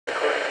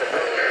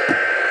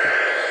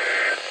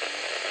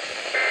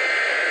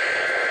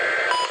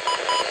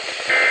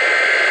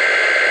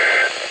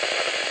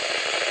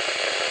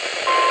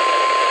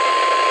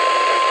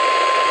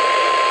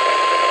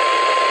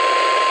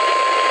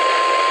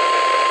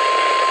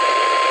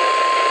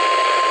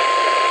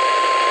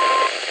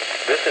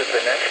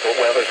the National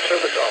Weather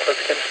Service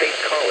Office in State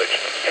College,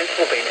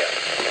 Pennsylvania.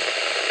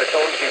 The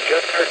tones you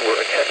just heard were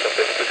a test of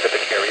the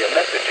specific area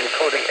message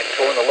encoding and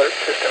tone alert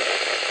systems.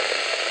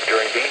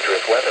 During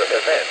dangerous weather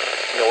events,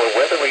 NOAA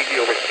weather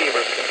radio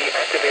receivers can be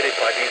activated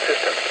by these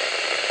systems.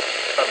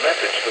 A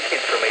message with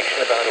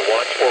information about a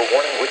watch or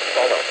warning would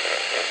follow.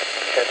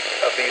 Tests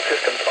of these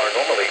systems are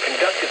normally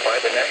conducted by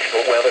the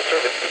National Weather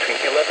Service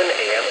between 11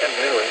 a.m. and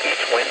noon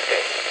each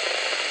Wednesday.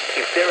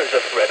 If there is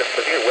a threat of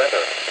severe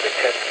weather, the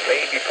tests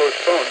may be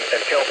postponed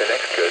until the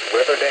next good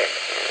weather day.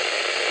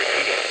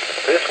 Repeating,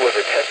 this was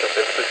a test of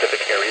the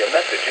specific area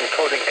message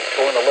encoding and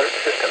tone alert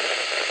systems.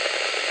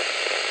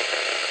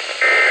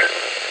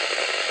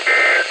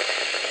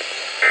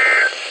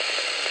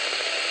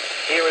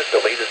 Here is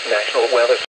the latest National Weather